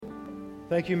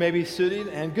Thank you, maybe suited,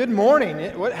 and good morning.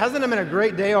 Hasn't it been a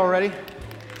great day already?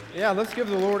 Yeah, let's give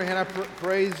the Lord a hand.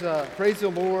 Praise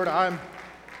the Lord.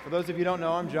 For those of you who don't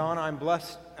know, I'm John. I'm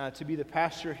blessed to be the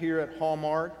pastor here at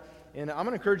Hallmark, and I'm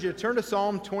going to encourage you to turn to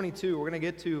Psalm 22. We're going to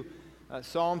get to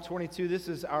Psalm 22. This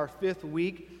is our fifth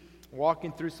week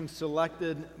walking through some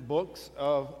selected books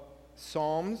of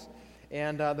Psalms,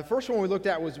 and the first one we looked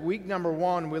at was week number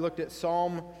 1. We looked at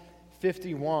Psalm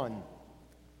 51.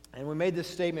 And we made this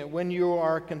statement: when you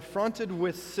are confronted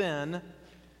with sin,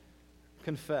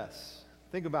 confess.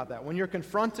 Think about that. When you're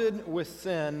confronted with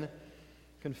sin,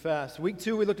 confess. Week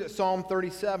 2, we looked at Psalm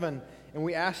 37, and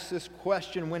we asked this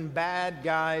question: when bad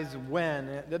guys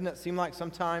win. Doesn't it seem like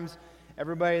sometimes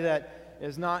everybody that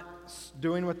is not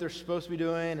doing what they're supposed to be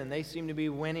doing, and they seem to be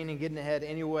winning and getting ahead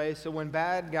anyway? So when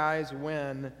bad guys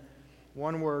win,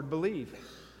 one word: believe.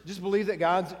 Just believe that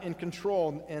God's in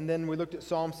control. And then we looked at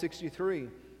Psalm 63.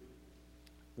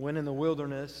 When in the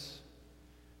wilderness,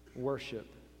 worship.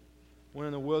 When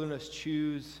in the wilderness,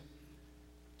 choose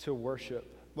to worship.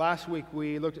 Last week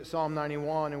we looked at Psalm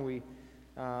 91, and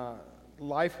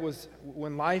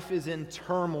when life is in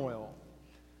turmoil.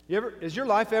 Does your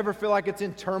life ever feel like it's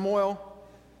in turmoil?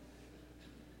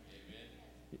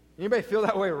 Anybody feel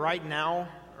that way right now?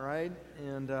 Right?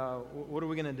 And what are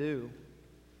we going to do?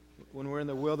 When we're in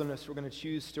the wilderness, we're going to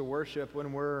choose to worship.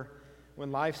 When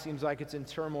life seems like it's in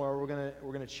turmoil, we're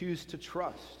going to choose to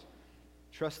trust.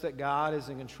 Trust that God is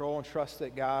in control and trust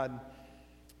that God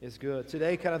is good.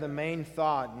 Today, kind of the main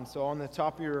thought, and so on the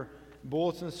top of your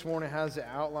bulletin this morning, it has the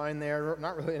outline there.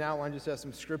 Not really an outline, just has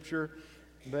some scripture,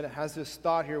 but it has this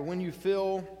thought here: when you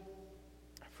feel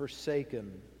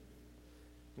forsaken.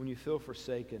 When you feel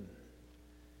forsaken.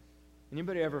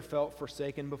 Anybody ever felt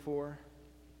forsaken before?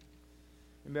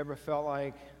 Anybody ever felt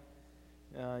like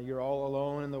you're all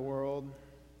alone in the world?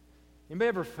 Anybody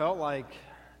ever felt like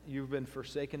you've been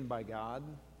forsaken by God?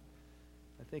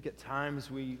 I think at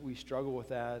times we struggle with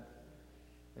that.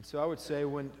 And so I would say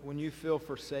when you feel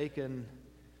forsaken,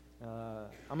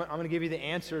 I'm going to give you the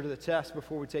answer to the test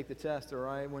before we take the test, all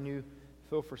right? When you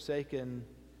feel forsaken,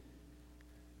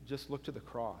 just look to the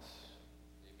cross.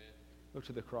 Amen. Look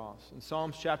to the cross. In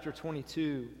Psalms chapter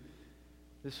 22,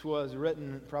 this was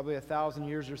written probably 1,000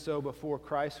 years or so before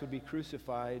Christ would be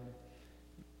crucified.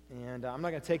 And I'm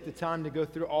not going to take the time to go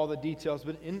through all the details,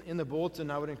 but in the bulletin,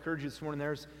 I would encourage you this morning,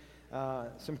 there's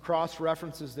some cross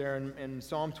references there in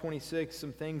Psalm 26,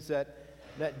 some things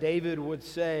that David would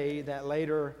say that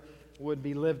later would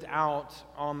be lived out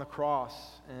on the cross.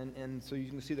 And so you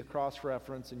can see the cross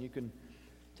reference, and you can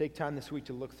take time this week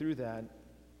to look through that.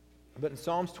 But in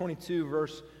Psalms 22,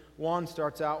 verse 1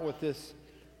 starts out with this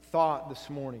thought this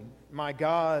morning: my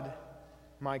God,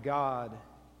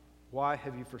 why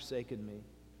have you forsaken me?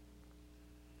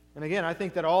 And again, I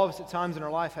think that all of us at times in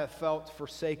our life have felt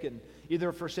forsaken,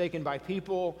 either forsaken by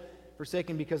people,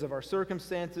 forsaken because of our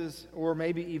circumstances, or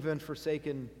maybe even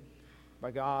forsaken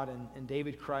by God. And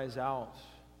David cries out,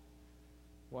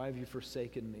 why have you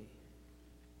forsaken me?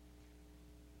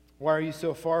 Why are you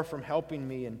so far from helping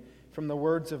me and from the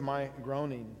words of my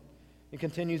groaning? It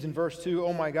continues in verse 2,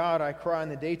 oh my God, I cry in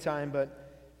the daytime,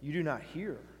 but you do not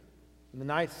hear. In the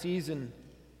night season,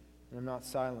 I am not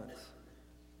silent,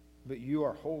 but you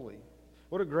are holy.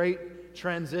 What a great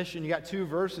transition. You got 2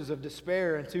 verses of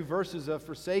despair and 2 verses of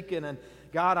forsaken. And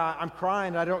God, I'm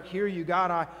crying, I don't hear you.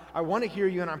 God, I want to hear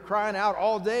you, and I'm crying out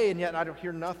all day, and yet I don't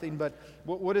hear nothing. But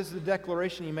what is the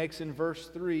declaration he makes in verse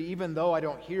 3? Even though I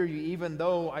don't hear you, even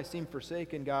though I seem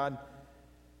forsaken, God,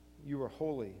 you are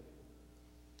holy.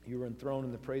 You were enthroned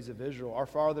in the praise of Israel. Our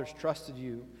fathers trusted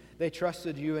you. They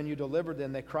trusted you, and you delivered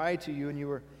them. They cried to you,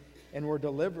 and were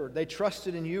delivered. They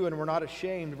trusted in you and were not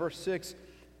ashamed. Verse 6,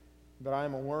 but I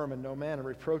am a worm and no man, a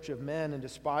reproach of men and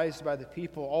despised by the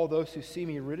people. All those who see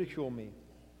me ridicule me.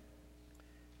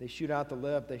 They shoot out the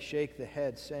lip, they shake the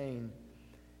head, saying,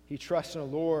 he trusts in the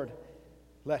Lord.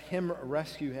 Let him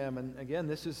rescue him. And again,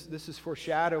 this is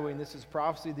foreshadowing. This is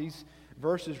prophecy. These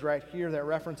verses right here that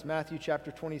reference Matthew chapter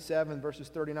 27, verses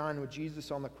 39, with Jesus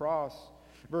on the cross.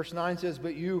 Verse 9 says,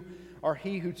 but you are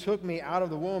he who took me out of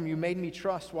the womb. You made me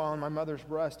trust while in my mother's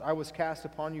breast. I was cast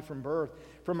upon you from birth.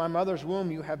 From my mother's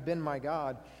womb you have been my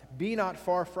God. Be not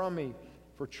far from me,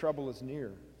 for trouble is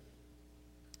near.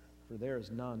 For there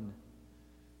is none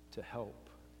to help.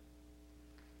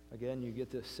 Again, you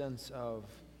get this sense of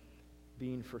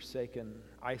being forsaken,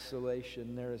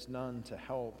 isolation. There is none to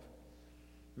help.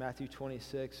 Matthew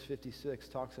 26:56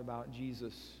 talks about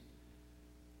Jesus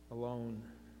alone,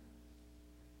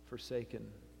 forsaken,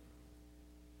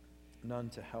 none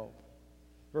to help.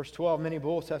 Verse 12, many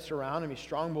bulls have surrounded me,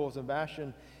 strong bulls of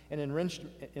Bashan, and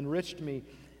enriched me.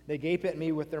 They gape at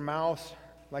me with their mouths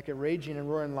like a raging and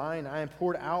roaring lion. I am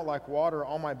poured out like water.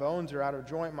 All my bones are out of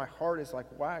joint. My heart is like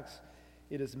wax.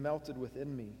 It is melted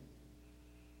within me.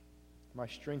 My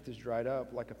strength is dried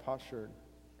up like a potsherd.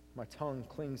 My tongue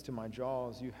clings to my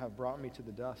jaws. You have brought me to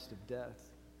the dust of death.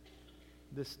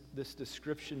 This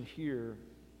description here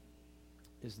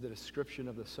is the description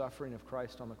of the suffering of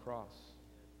Christ on the cross.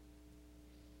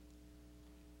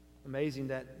 Amazing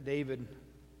that David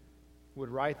would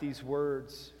write these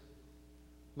words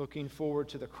looking forward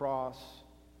to the cross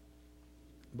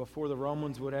before the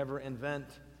Romans would ever invent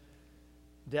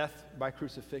death by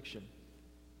crucifixion.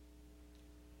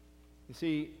 You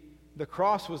see, the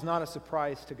cross was not a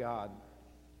surprise to God.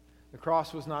 The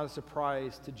cross was not a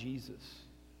surprise to Jesus.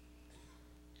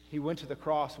 He went to the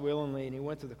cross willingly, and he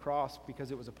went to the cross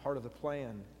because it was a part of the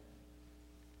plan.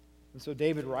 And so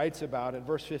David writes about it.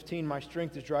 Verse 15, my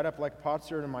strength is dried up like a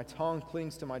potsherd, and my tongue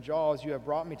clings to my jaws. You have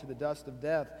brought me to the dust of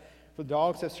death. For the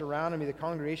dogs have surrounded me. The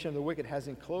congregation of the wicked has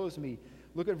enclosed me.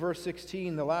 Look at verse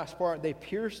 16, the last part. They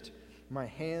pierced my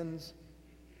hands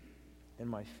and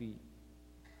my feet.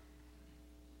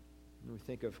 When we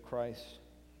think of Christ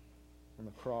on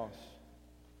the cross,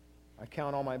 I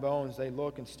count all my bones. They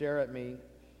look and stare at me.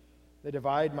 They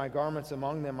divide my garments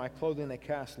among them. My clothing they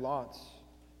cast lots.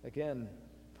 Again,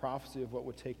 prophecy of what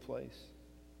would take place.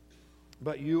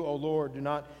 But you, O Lord, do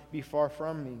not be far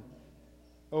from me.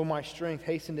 O my strength,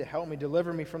 hasten to help me.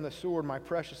 Deliver me from the sword, my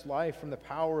precious life from the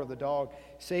power of the dog.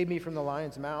 Save me from the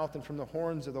lion's mouth and from the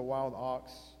horns of the wild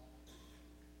ox.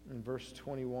 In verse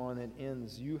 21, it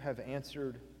ends, you have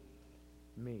answered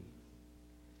me.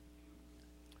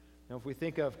 Now, if we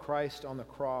think of Christ on the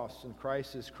cross, and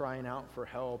Christ is crying out for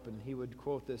help, and he would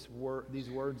quote these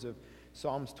words of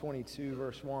Psalms 22,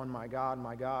 verse 1, my God,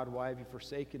 why have you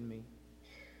forsaken me?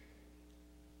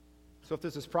 So if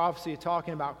this is prophecy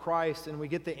talking about Christ, and we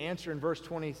get the answer in verse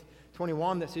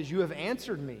 21 that says, you have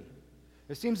answered me.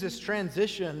 It seems this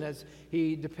transition as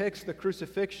he depicts the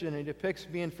crucifixion, and he depicts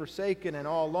being forsaken and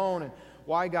all alone, and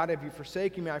why, God, have you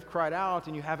forsaken me? I've cried out,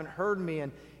 and you haven't heard me.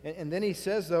 And then he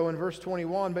says, though, in verse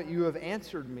 21, but you have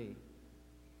answered me.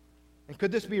 And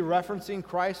could this be referencing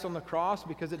Christ on the cross?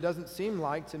 Because it doesn't seem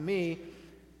like, to me,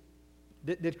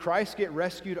 did Christ get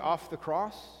rescued off the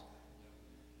cross?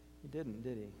 He didn't,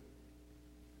 did he?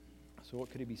 So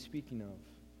what could he be speaking of?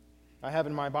 I have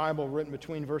in my Bible written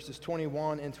between verses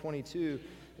 21 and 22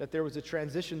 that there was a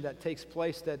transition that takes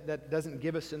place that doesn't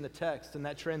give us in the text. And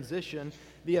that transition,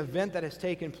 the event that has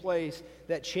taken place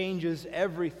that changes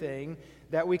everything,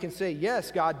 that we can say,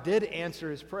 yes, God did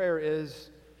answer his prayer, is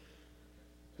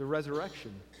the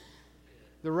resurrection.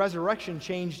 The resurrection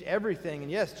changed everything.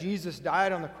 And yes, Jesus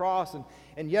died on the cross.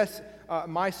 And yes,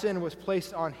 my sin was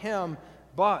placed on him.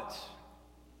 But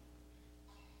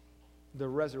the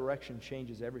resurrection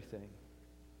changes everything.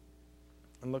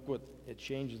 And look what it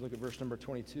changes. Look at verse number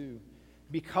 22.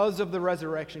 Because of the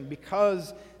resurrection,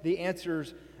 because the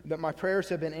answers that my prayers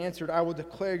have been answered, I will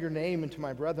declare your name unto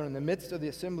my brethren. In the midst of the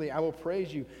assembly, I will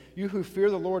praise you. You who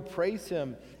fear the Lord, praise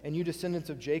him. And you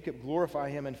descendants of Jacob, glorify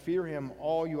him and fear him,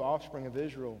 all you offspring of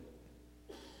Israel.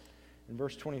 In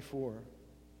verse 24,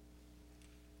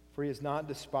 for he has not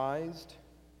despised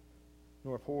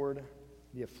nor abhorred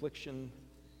the affliction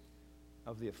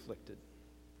of the afflicted.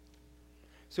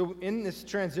 So in this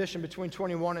transition between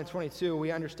 21 and 22,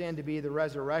 we understand to be the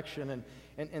resurrection.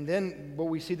 And then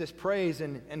we see this praise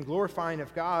and glorifying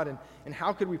of God. And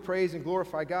how could we praise and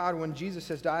glorify God when Jesus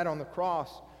has died on the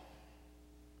cross?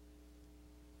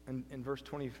 And verse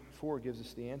 24 gives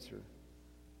us the answer.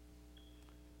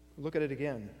 Look at it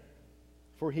again.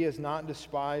 For he has not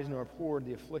despised nor abhorred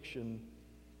the affliction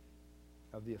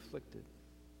of the afflicted.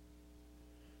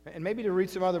 And maybe to read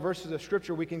some other verses of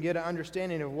Scripture, we can get an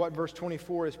understanding of what verse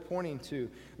 24 is pointing to.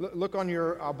 Look on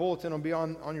your bulletin. It'll be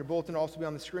on your bulletin, also be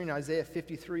on the screen. Isaiah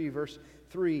 53, verse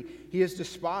 3. He is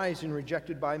despised and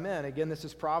rejected by men. Again, this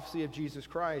is prophecy of Jesus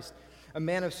Christ. A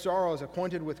man of sorrows,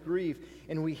 acquainted with grief,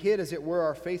 and we hid, as it were,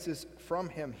 our faces from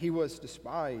him. He was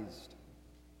despised,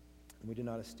 and we did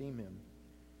not esteem him.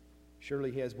 Surely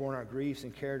he has borne our griefs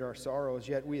and carried our sorrows,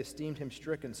 yet we esteemed him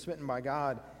stricken, smitten by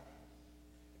God.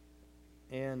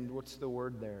 And what's the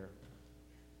word there?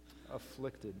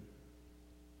 Afflicted.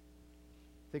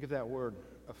 Think of that word,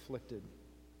 afflicted.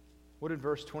 What did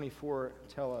verse 24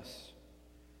 tell us?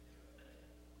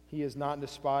 He is not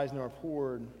despised nor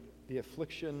abhorred the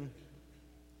affliction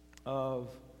of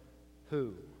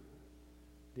who?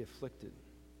 The afflicted.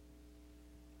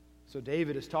 So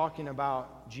David is talking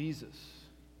about Jesus,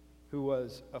 who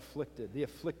was afflicted, the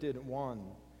afflicted one.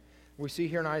 We see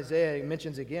here in Isaiah, it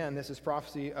mentions again, this is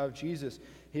prophecy of Jesus.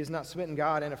 He is not smitten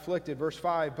God and afflicted, verse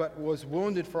 5, but was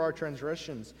wounded for our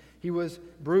transgressions. He was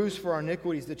bruised for our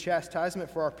iniquities. The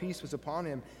chastisement for our peace was upon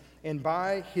him. And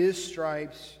by his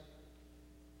stripes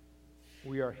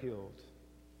we are healed.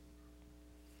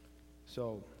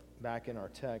 So, back in our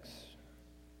text,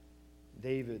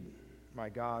 David, my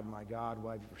God,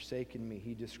 why have you forsaken me?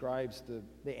 He describes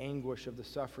the anguish of the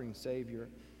suffering Savior.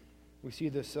 We see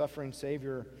the suffering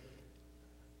Savior,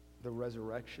 the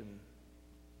resurrection.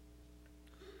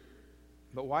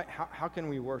 But why? How can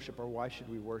we worship, or why should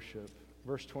we worship?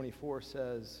 Verse 24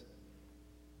 says,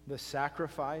 the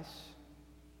sacrifice,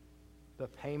 the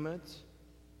payment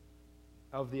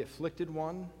of the afflicted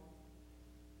one,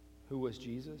 who was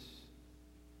Jesus,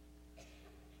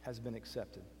 has been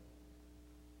accepted.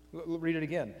 Read it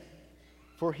again.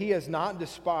 For he has not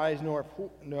despised nor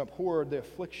abhorred the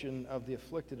affliction of the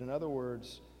afflicted. In other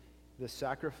words, the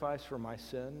sacrifice for my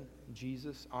sin,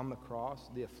 Jesus on the cross,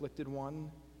 the afflicted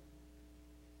one,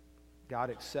 God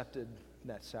accepted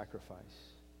that sacrifice.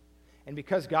 And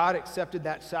because God accepted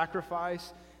that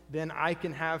sacrifice, then I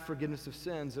can have forgiveness of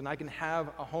sins, and I can have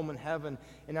a home in heaven,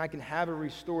 and I can have a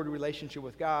restored relationship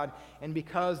with God. And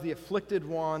because the afflicted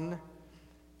one,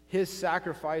 his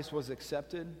sacrifice was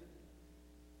accepted,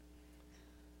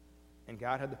 and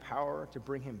God had the power to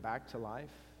bring him back to life,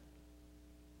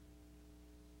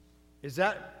 does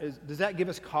that give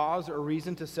us cause or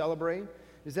reason to celebrate?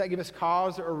 Does that give us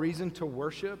cause or reason to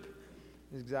worship?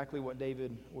 Is exactly what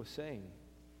David was saying.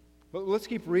 But let's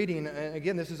keep reading.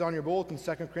 Again, this is on your bulletin,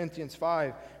 2 Corinthians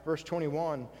 5, verse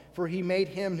 21. For he made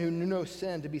him who knew no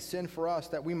sin to be sin for us,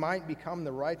 that we might become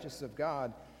the righteousness of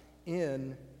God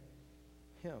in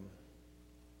him.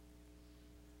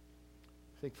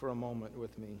 Think for a moment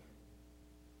with me.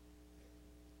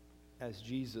 As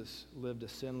Jesus lived a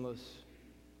sinless,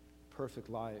 perfect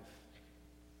life.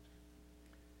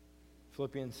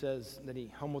 Philippians says that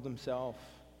he humbled himself.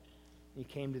 He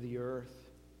came to the earth,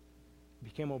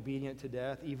 became obedient to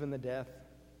death, even the death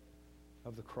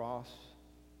of the cross.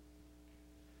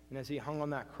 And as he hung on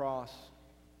that cross,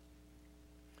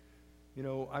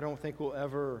 I don't think we'll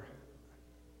ever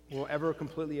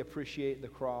completely appreciate the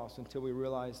cross until we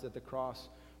realize that the cross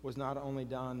was not only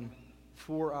done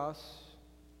for us,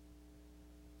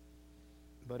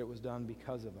 but it was done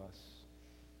because of us.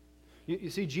 You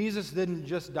see, Jesus didn't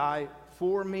just die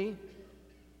for me.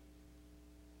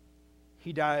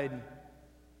 He died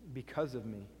because of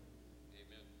me. Amen.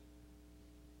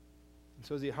 And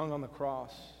so as he hung on the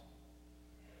cross,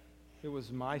 it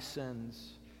was my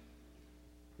sins.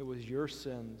 It was your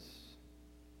sins.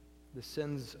 The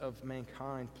sins of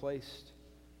mankind placed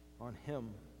on him.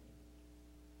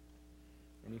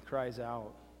 And he cries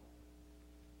out,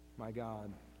 my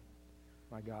God,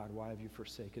 why have you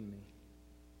forsaken me?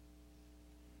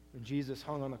 When Jesus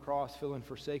hung on the cross, feeling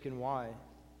forsaken, why?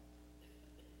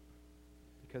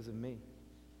 Because of me.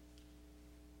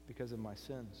 Because of my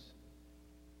sins.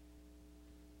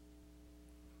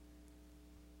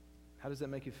 How does that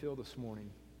make you feel this morning?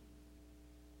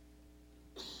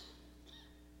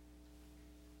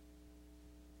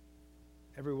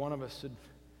 Every one of us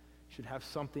should have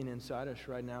something inside us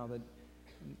right now that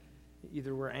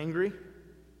either we're angry,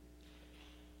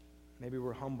 maybe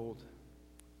we're humbled,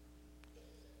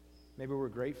 maybe we're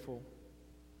grateful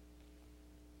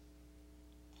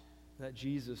that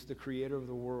Jesus, the creator of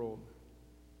the world,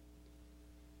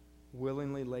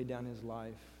 willingly laid down his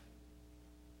life,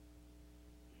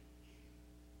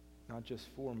 not just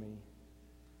for me,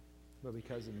 but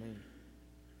because of me.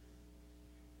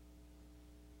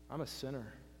 I'm a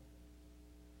sinner.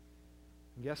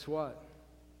 And guess what?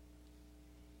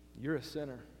 You're a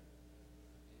sinner.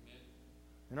 Amen.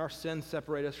 And our sins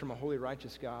separate us from a holy,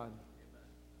 righteous God. Amen.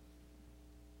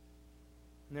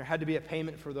 And there had to be a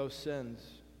payment for those sins.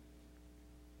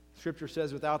 Scripture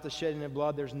says, without the shedding of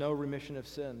blood, there's no remission of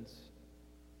sins.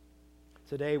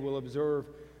 Today we'll observe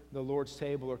the Lord's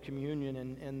table or communion,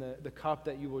 and the cup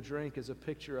that you will drink is a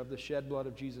picture of the shed blood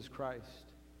of Jesus Christ.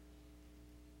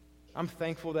 I'm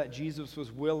thankful that Jesus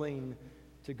was willing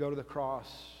to go to the cross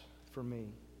for me.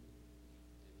 Amen.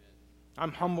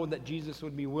 I'm humbled that Jesus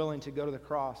would be willing to go to the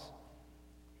cross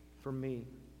for me.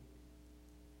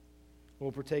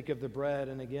 We'll partake of the bread,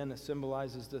 and again, it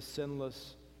symbolizes the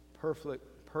sinless,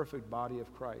 perfect body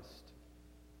of Christ.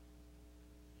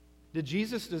 Did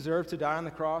Jesus deserve to die on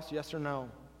the cross? Yes or no?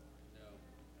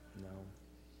 No. No.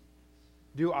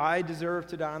 Do I deserve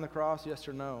to die on the cross? Yes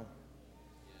or no?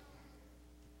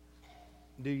 Yes.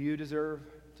 Do you deserve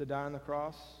to die on the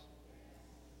cross?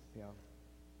 Yeah.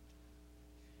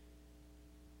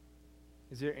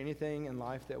 Is there anything in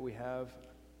life that we have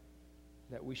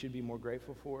that we should be more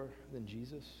grateful for than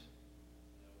Jesus?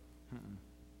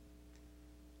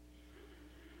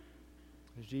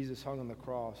 As Jesus hung on the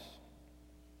cross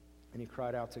and he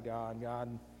cried out to God,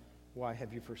 God, why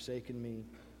have you forsaken me?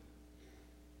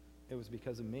 It was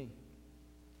because of me.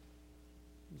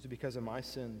 It was because of my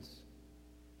sins.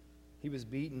 He was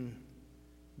beaten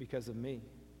because of me.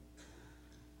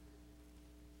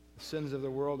 The sins of the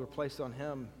world were placed on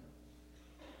him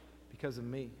because of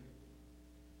me.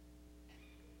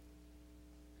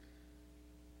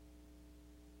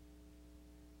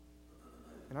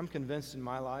 And I'm convinced in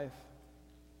my life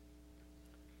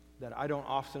that I don't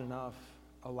often enough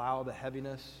allow the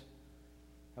heaviness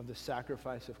of the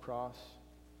sacrifice of cross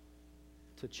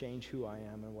to change who I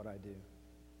am and what I do.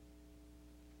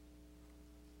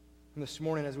 And this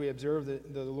morning, as we observe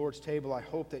the Lord's table, I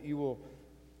hope that you will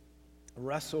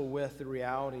wrestle with the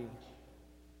reality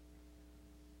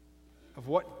of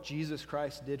what Jesus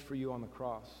Christ did for you on the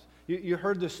cross. You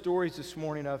heard the stories this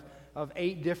morning of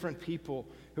 8 different people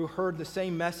who heard the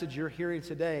same message you're hearing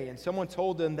today. And someone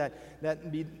told them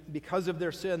that because of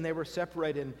their sin, they were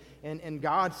separated. And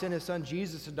God sent his son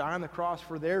Jesus to die on the cross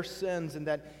for their sins. And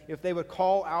that if they would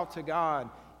call out to God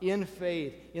in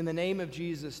faith, in the name of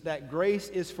Jesus, that grace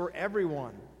is for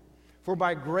everyone. For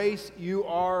by grace you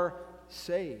are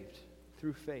saved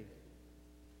through faith.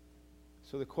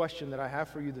 So the question that I have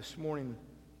for you this morning,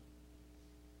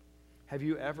 have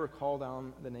you ever called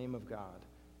on the name of God?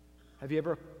 Have you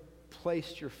ever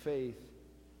placed your faith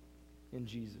in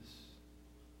Jesus?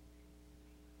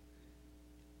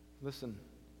 Listen,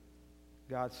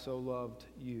 God so loved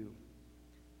you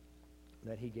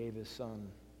that he gave his son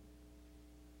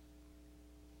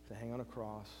to hang on a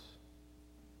cross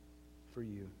for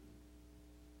you.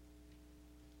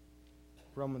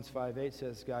 Romans 5:8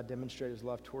 says, God demonstrated his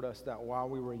love toward us that while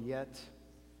we were yet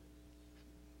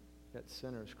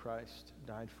sinners, Christ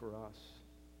died for us.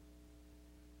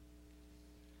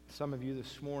 Some of you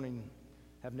this morning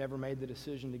have never made the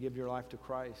decision to give your life to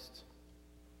Christ.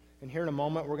 And here in a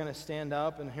moment, we're going to stand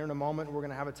up, and here in a moment, we're going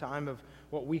to have a time of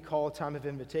what we call a time of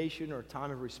invitation or a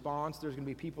time of response. There's going to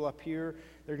be people up here.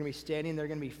 They're going to be standing. They're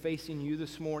going to be facing you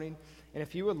this morning. And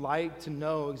if you would like to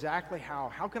know exactly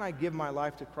how can I give my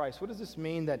life to Christ? What does this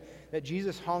mean that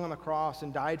Jesus hung on the cross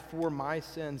and died for my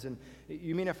sins? And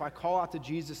you mean if I call out to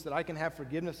Jesus that I can have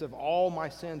forgiveness of all my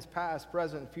sins, past,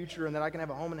 present, and future, and that I can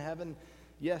have a home in heaven?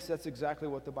 Yes, that's exactly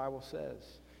what the Bible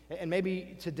says. And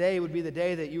maybe today would be the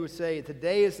day that you would say,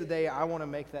 today is the day I want to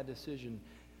make that decision.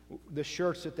 The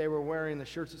shirts that they were wearing, the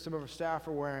shirts that some of our staff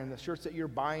are wearing, the shirts that you're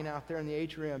buying out there in the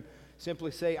atrium,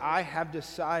 simply say, I have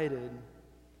decided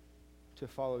to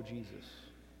follow Jesus.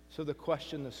 So the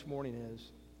question this morning is,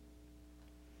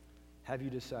 have you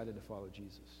decided to follow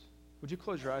Jesus? Would you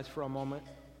close your eyes for a moment?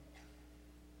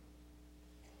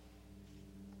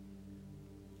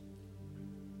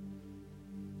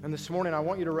 And this morning, I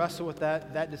want you to wrestle with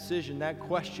that decision, that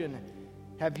question.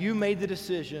 Have you made the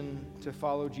decision to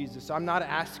follow Jesus? I'm not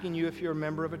asking you if you're a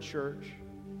member of a church.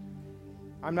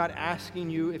 I'm not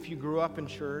asking you if you grew up in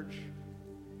church.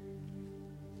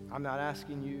 I'm not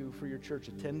asking you for your church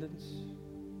attendance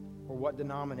or what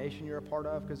denomination you're a part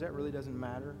of, because that really doesn't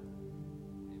matter.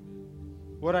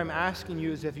 What I'm asking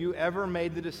you is, have you ever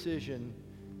made the decision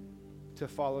to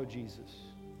follow Jesus?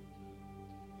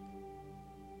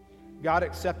 God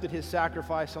accepted his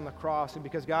sacrifice on the cross, and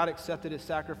because God accepted his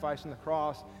sacrifice on the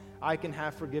cross, I can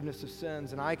have forgiveness of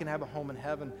sins and I can have a home in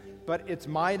heaven. But it's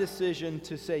my decision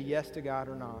to say yes to God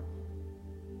or not.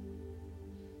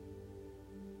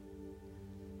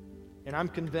 And I'm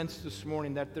convinced this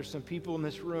morning that there's some people in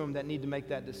this room that need to make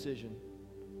that decision.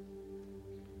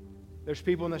 There's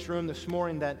people in this room this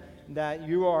morning that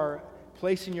you are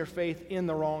placing your faith in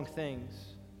the wrong things.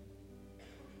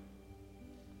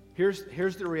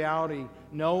 Here's the reality.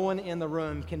 No one in the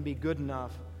room can be good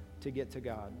enough to get to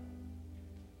God.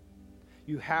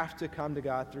 You have to come to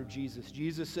God through Jesus.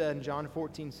 Jesus said in John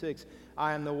 14:6,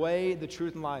 I am the way, the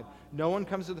truth, and life. No one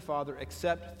comes to the Father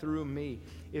except through me.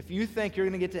 If you think you're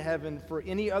going to get to heaven for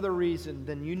any other reason,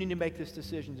 then you need to make this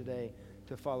decision today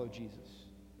to follow Jesus.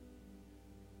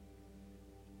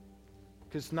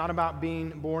 Because it's not about being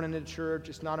born in a church.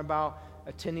 It's not about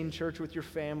attending church with your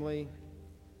family.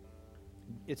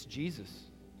 It's Jesus.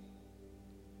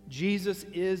 Jesus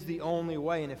is the only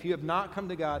way. And if you have not come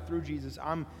to God through Jesus,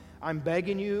 I'm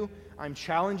begging you, I'm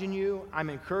challenging you, I'm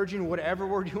encouraging, whatever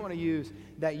word you want to use,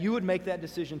 that you would make that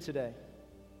decision today.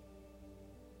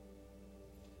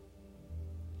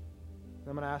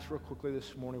 I'm going to ask real quickly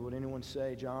this morning, would anyone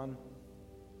say, John,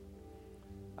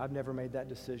 I've never made that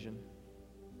decision.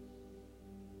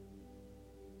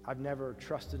 I've never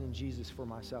trusted in Jesus for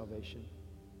my salvation.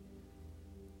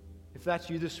 If that's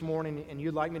you this morning and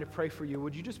you'd like me to pray for you,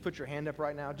 would you just put your hand up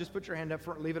right now? Just put your hand up,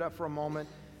 leave it up for a moment.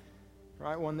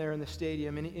 Right, one there in the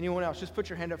stadium. Anyone else? Just put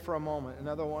your hand up for a moment.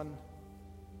 Another one.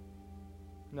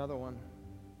 Another one.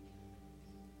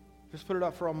 Just put it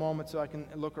up for a moment so I can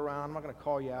look around. I'm not going to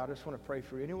call you out. I just want to pray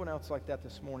for you. Anyone else like that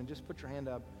this morning? Just put your hand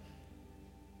up.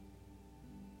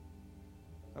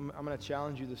 I'm going to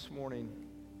challenge you this morning.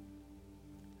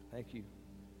 Thank you.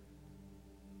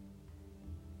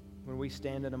 When we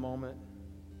stand in a moment,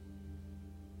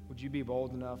 would you be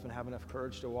bold enough and have enough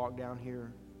courage to walk down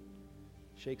here,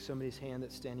 shake somebody's hand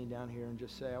that's standing down here, and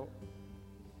just say,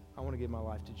 I want to give my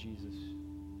life to Jesus?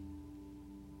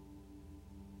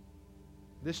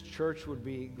 This church would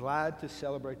be glad to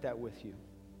celebrate that with you.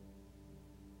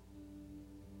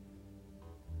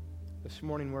 This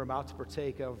morning we're about to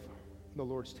partake of the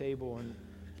Lord's table, and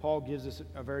Paul gives us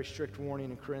a very strict warning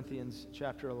in Corinthians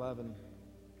chapter 11.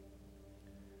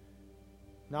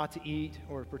 Not to eat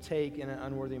or partake in an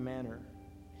unworthy manner.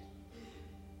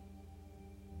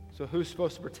 So who's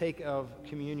supposed to partake of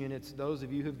communion? It's those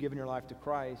of you who've given your life to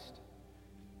Christ.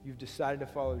 You've decided to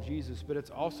follow Jesus. But it's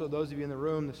also those of you in the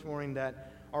room this morning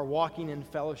that are walking in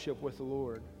fellowship with the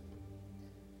Lord.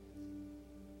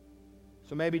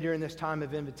 So maybe during this time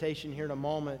of invitation here in a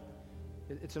moment,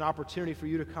 it's an opportunity for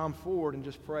you to come forward and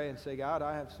just pray and say, God,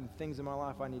 I have some things in my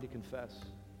life I need to confess.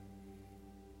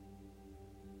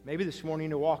 Maybe this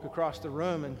morning to walk across the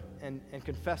room and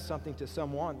confess something to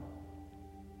someone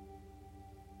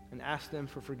and ask them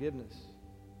for forgiveness.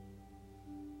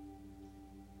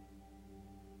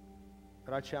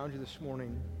 But I challenge you this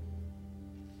morning,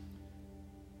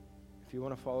 if you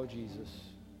want to follow Jesus,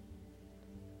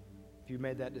 if you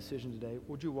made that decision today,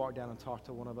 would you walk down and talk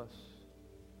to one of us?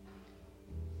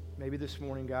 Maybe this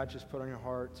morning God just put on your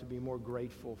heart to be more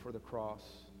grateful for the cross.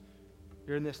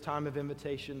 During this time of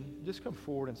invitation, just come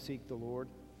forward and seek the Lord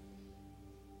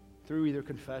through either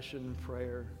confession and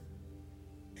prayer.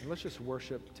 And let's just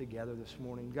worship together this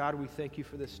morning. God, we thank you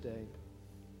for this day.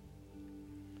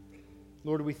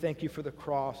 Lord, we thank you for the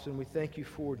cross, and we thank you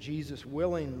for Jesus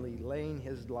willingly laying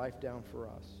his life down for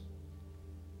us.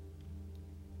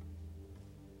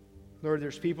 Lord,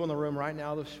 there's people in the room right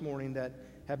now this morning that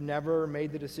have never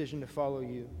made the decision to follow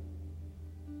you.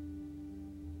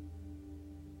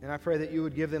 And I pray that you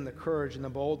would give them the courage and the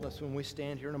boldness when we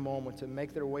stand here in a moment to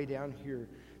make their way down here,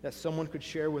 that someone could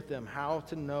share with them how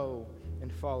to know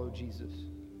and follow Jesus.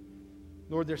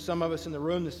 Lord, there's some of us in the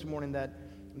room this morning that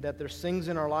there's things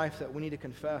in our life that we need to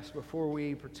confess before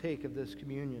we partake of this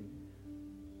communion.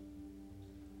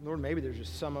 Lord, maybe there's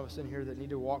just some of us in here that need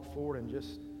to walk forward and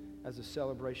just as a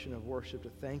celebration of worship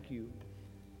to thank you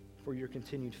for your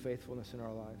continued faithfulness in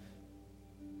our life.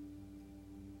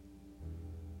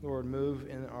 Lord, move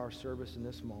in our service in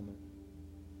this moment.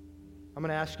 I'm going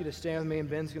to ask you to stand with me, and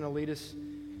Ben's going to lead us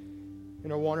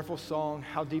in a wonderful song,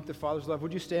 How Deep the Father's Love.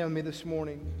 Would you stand with me this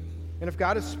morning? And if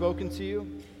God has spoken to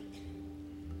you,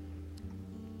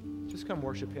 just come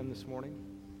worship him this morning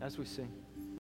as we sing.